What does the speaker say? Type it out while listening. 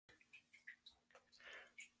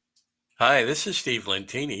Hi, this is Steve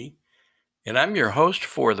Lentini, and I'm your host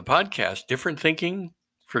for the podcast Different Thinking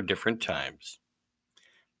for Different Times.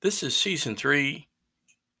 This is Season 3,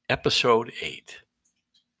 Episode 8.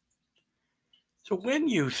 So, when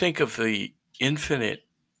you think of the infinite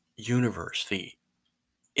universe, the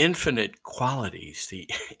infinite qualities, the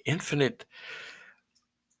infinite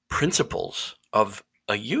principles of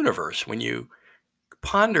a universe, when you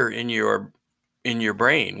ponder in your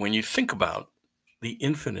brain, when you think about the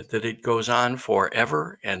infinite, that it goes on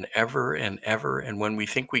forever and ever and ever. And when we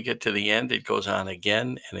think we get to the end, it goes on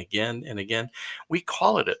again and again and again. We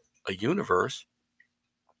call it a universe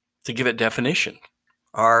to give it definition.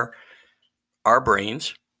 Our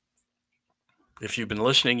brains, if you've been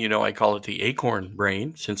listening, you know I call it the acorn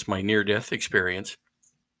brain since my near-death experience.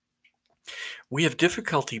 We have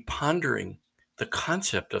difficulty pondering the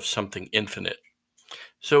concept of something infinite.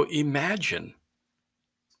 So imagine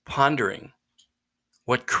pondering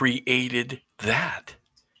what created that.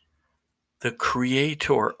 The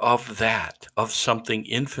creator of that, of something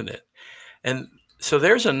infinite. And so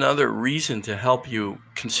there's another reason to help you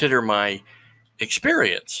consider my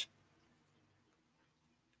experience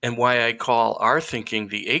and why I call our thinking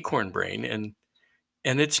the acorn brain. And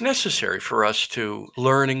it's necessary for us to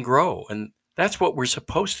learn and grow. And that's what we're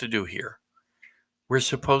supposed to do here. We're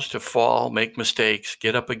supposed to fall, make mistakes,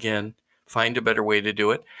 get up again, find a better way to do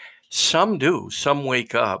it. Some do. Some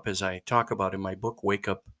wake up, as I talk about in my book, Wake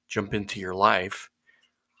Up, Jump Into Your Life.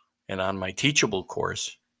 And on my teachable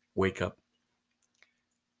course, Wake Up,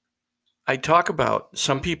 I talk about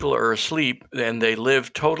some people are asleep and they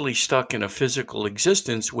live totally stuck in a physical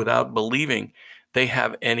existence without believing they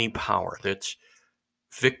have any power. That's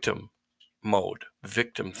victim mode,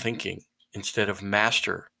 victim thinking instead of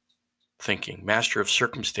master thinking, master of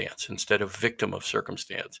circumstance instead of victim of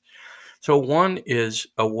circumstance. So one is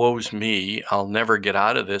a woe's me, I'll never get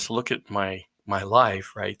out of this. Look at my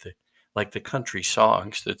life, right? Like the country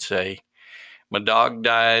songs that say, my dog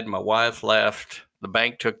died, my wife left, the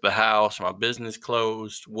bank took the house, my business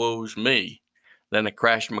closed, woe's me. Then I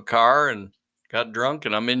crashed my car and got drunk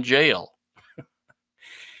and I'm in jail.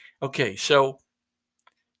 Okay, so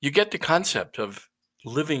you get the concept of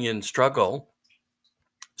living in struggle.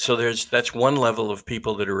 So that's one level of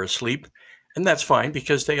people that are asleep, and that's fine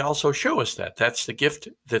because they also show us that. That's the gift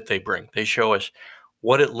that they bring. They show us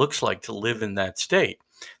what it looks like to live in that state.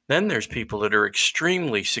 Then there's people that are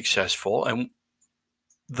extremely successful, and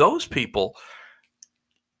those people,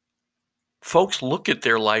 folks look at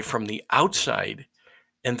their life from the outside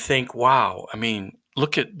and think, wow, I mean,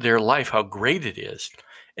 look at their life, how great it is.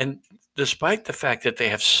 And despite the fact that they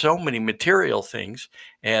have so many material things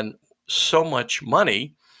and so much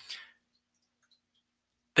money,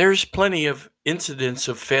 there's plenty of incidents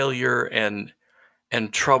of failure and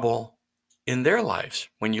trouble in their lives.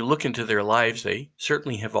 When you look into their lives, they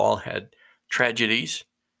certainly have all had tragedies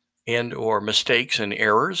and or mistakes and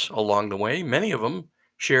errors along the way. Many of them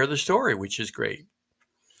share the story, which is great.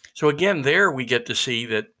 So again, there we get to see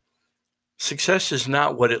that success is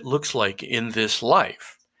not what it looks like in this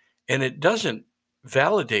life. And it doesn't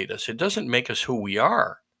validate us. It doesn't make us who we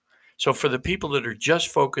are. So for the people that are just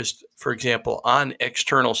focused, for example, on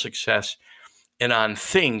external success and on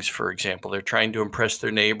things, for example, they're trying to impress their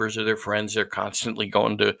neighbors or their friends. They're constantly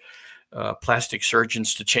going to plastic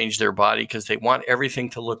surgeons to change their body because they want everything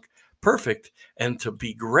to look perfect and to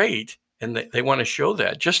be great. And they want to show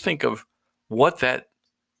that. Just think of what that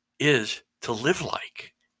is to live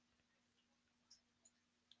like.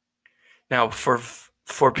 Now,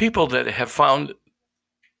 for people that have found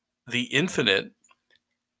the infinite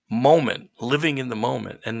moment, living in the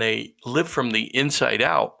moment, and they live from the inside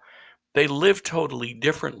out, they live totally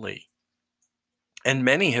differently. And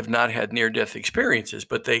many have not had near-death experiences,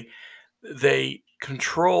 but they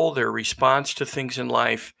control their response to things in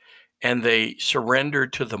life, and they surrender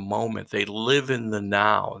to the moment. They live in the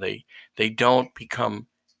now. They don't become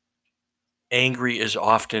angry as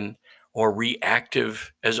often or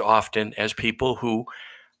reactive as often as people who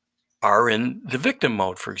are in the victim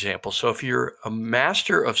mode, for example. So if you're a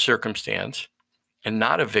master of circumstance and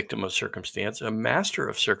not a victim of circumstance, a master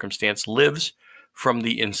of circumstance lives from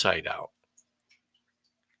the inside out.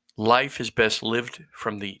 Life is best lived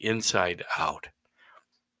from the inside out.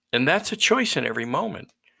 And that's a choice in every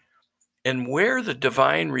moment. And where the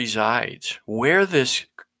divine resides, where this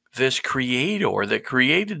creator that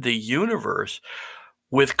created the universe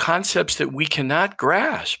with concepts that we cannot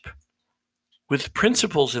grasp, with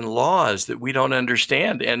principles and laws that we don't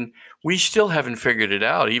understand, and we still haven't figured it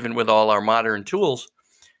out, even with all our modern tools.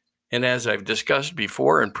 And as I've discussed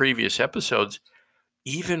before in previous episodes,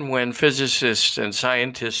 even when physicists and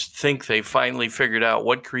scientists think they finally figured out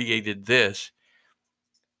what created this,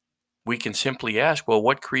 we can simply ask, well,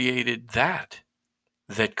 what created that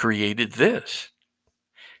created this?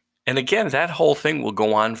 And again, that whole thing will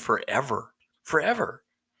go on forever, forever.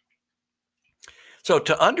 So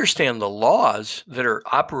to understand the laws that are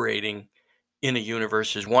operating in a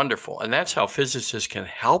universe is wonderful. And that's how physicists can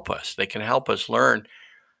help us. They can help us learn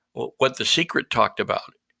what The Secret talked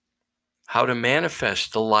about, how to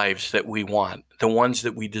manifest the lives that we want, the ones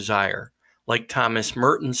that we desire. Like Thomas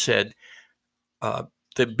Merton said,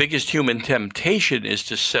 the biggest human temptation is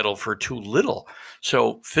to settle for too little.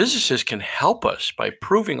 So physicists can help us by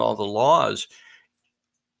proving all the laws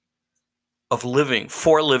of living,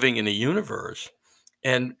 for living in a universe.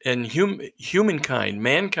 And humankind,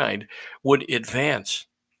 mankind would advance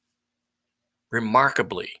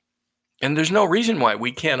remarkably. And there's no reason why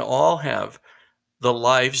we can't all have the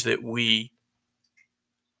lives that we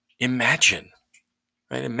imagine.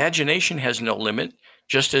 Right? Imagination has no limit,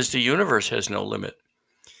 just as the universe has no limit.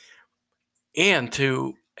 And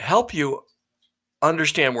to help you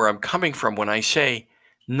understand where I'm coming from when I say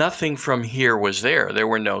nothing from here was there, there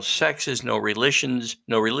were no sexes, no religions,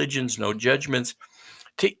 no judgments,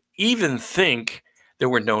 to even think there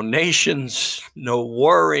were no nations, no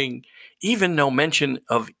warring, even no mention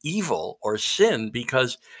of evil or sin,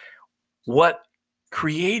 because what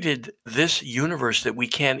created this universe that we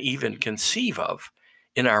can't even conceive of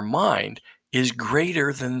in our mind is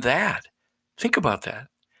greater than that. Think about that.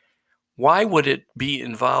 Why would it be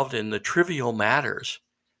involved in the trivial matters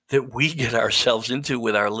that we get ourselves into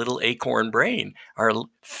with our little acorn brain, our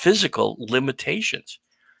physical limitations?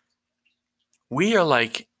 We are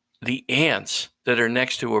like the ants that are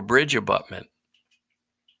next to a bridge abutment,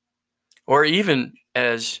 or even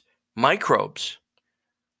as microbes.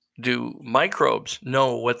 Do microbes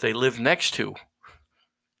know what they live next to?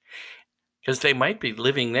 Because they might be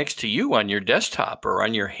living next to you on your desktop or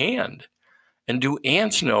on your hand. And do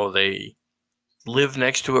ants know they live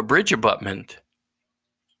next to a bridge abutment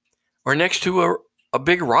or next to a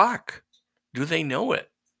big rock? Do they know it?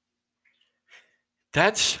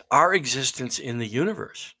 That's our existence in the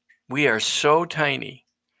universe. We are so tiny.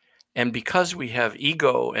 And because we have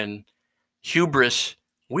ego and hubris,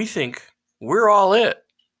 we think we're all it,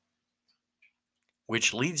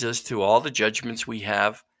 which leads us to all the judgments we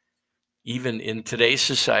have. Even in today's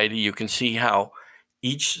society, you can see how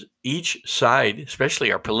each side,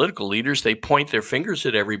 especially our political leaders, they point their fingers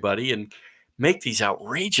at everybody and make these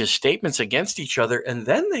outrageous statements against each other. And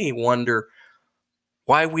then they wonder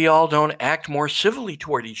why we all don't act more civilly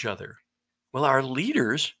toward each other. Well, our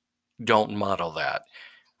leaders don't model that.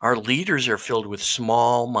 Our leaders are filled with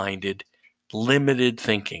small-minded, limited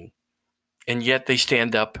thinking. And yet they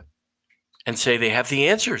stand up and say they have the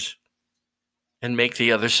answers and make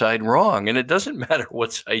the other side wrong. And it doesn't matter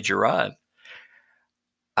what side you're on.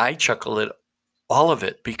 I chuckle at all of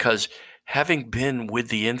it because having been with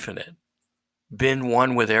the infinite, been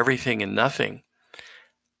one with everything and nothing,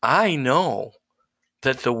 I know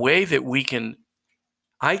that the way that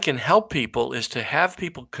I can help people is to have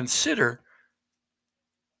people consider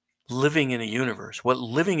living in a universe, what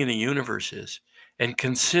living in a universe is, and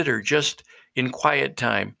consider just in quiet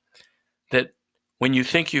time that when you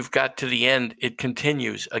think you've got to the end, it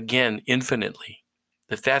continues again infinitely.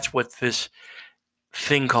 That's what this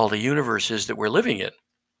thing called a universe is that we're living in.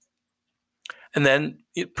 And then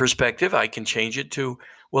perspective, I can change it to,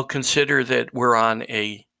 well, consider that we're on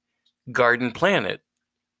a garden planet.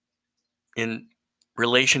 In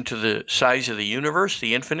relation to the size of the universe,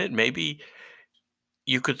 the infinite, maybe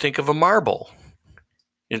you could think of a marble.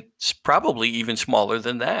 It's probably even smaller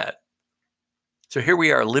than that. So here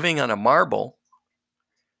we are living on a marble,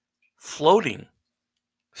 floating,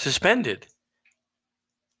 suspended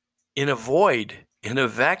in a void, in a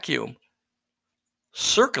vacuum,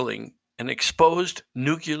 circling an exposed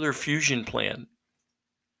nuclear fusion plant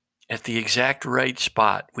at the exact right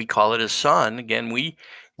spot. We call it a sun. Again, we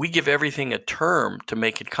give everything a term to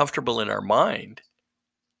make it comfortable in our mind.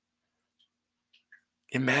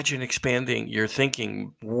 Imagine expanding your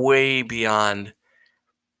thinking way beyond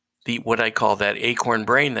what I call that acorn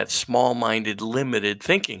brain, that small-minded, limited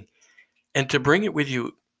thinking, and to bring it with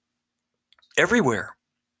you everywhere,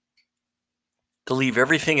 to leave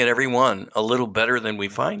everything and everyone a little better than we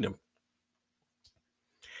find them,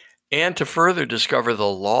 and to further discover the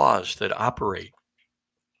laws that operate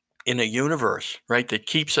in a universe, right, that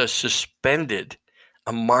keeps us suspended,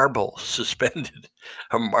 a marble suspended,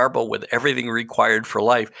 a marble with everything required for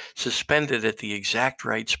life, suspended at the exact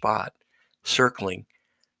right spot, circling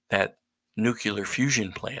that nuclear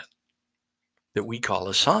fusion plant that we call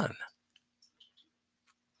a sun.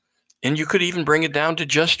 And you could even bring it down to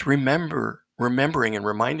just remembering and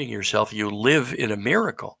reminding yourself you live in a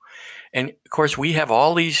miracle. And of course, we have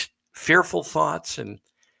all these fearful thoughts, and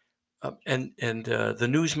the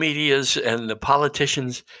news medias and the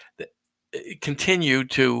politicians that continue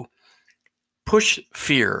to push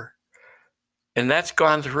fear, and that's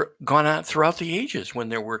gone on throughout the ages when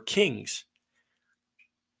there were kings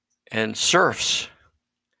and serfs.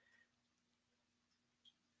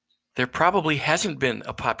 There probably hasn't been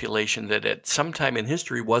a population that at some time in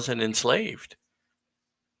history wasn't enslaved.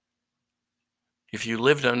 If you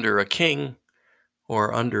lived under a king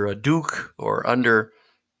or under a duke or under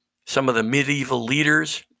some of the medieval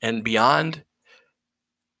leaders and beyond,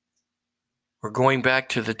 or going back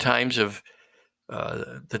to the times of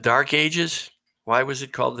the Dark Ages. Why was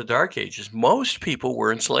it called the Dark Ages? Most people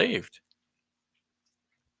were enslaved.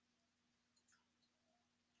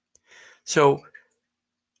 So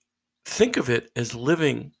think of it as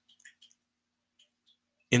living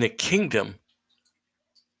in a kingdom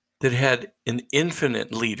that had an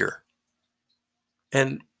infinite leader.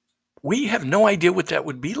 And we have no idea what that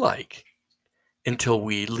would be like until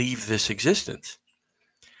we leave this existence.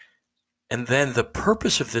 And then the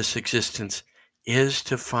purpose of this existence is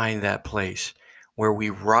to find that place where we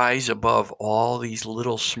rise above all these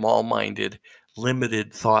little small-minded,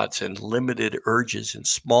 limited thoughts and limited urges and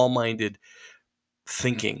small-minded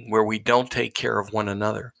thinking, where we don't take care of one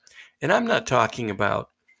another. And I'm not talking about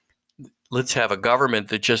let's have a government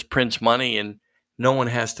that just prints money and no one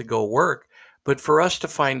has to go work, but for us to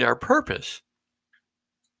find our purpose.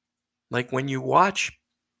 Like when you watch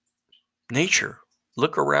nature,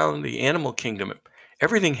 look around the animal kingdom,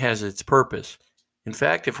 everything has its purpose. In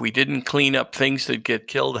fact, if we didn't clean up things that get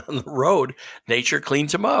killed on the road, nature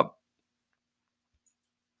cleans them up.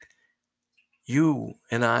 You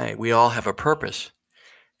and I, we all have a purpose.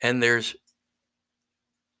 And there's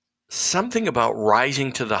something about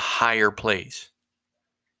rising to the higher place.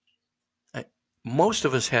 Most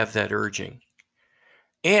of us have that urging.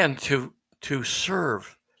 And to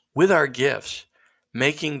serve with our gifts,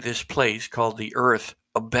 making this place called the earth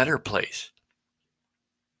a better place.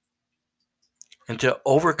 And to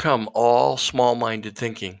overcome all small-minded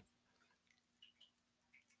thinking.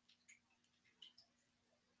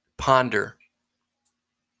 Ponder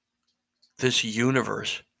this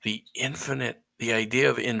universe, the infinite, the idea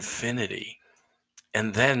of infinity,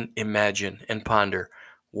 and then imagine and ponder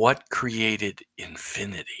what created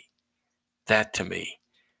infinity. That to me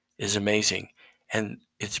is amazing. And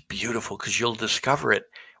it's beautiful because you'll discover it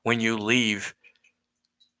when you leave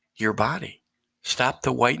your body. Stop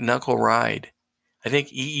the white knuckle ride. I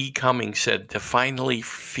think E.E. Cummings said, to finally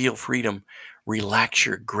feel freedom, relax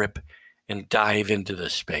your grip and dive into the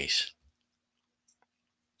space.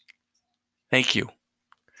 Thank you.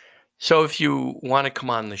 So if you want to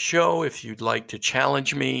come on the show, if you'd like to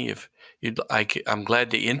challenge me, I'm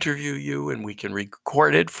glad to interview you and we can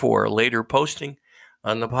record it for later posting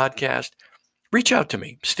on the podcast. Reach out to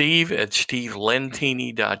me, Steve at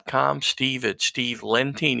stevelentini.com, Steve at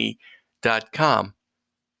stevelentini.com.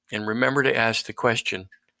 And remember to ask the question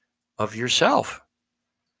of yourself.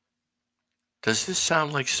 Does this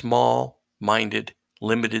sound like small-minded,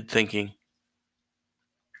 limited thinking?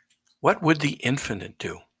 What would the infinite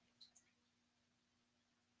do?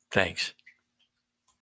 Thanks.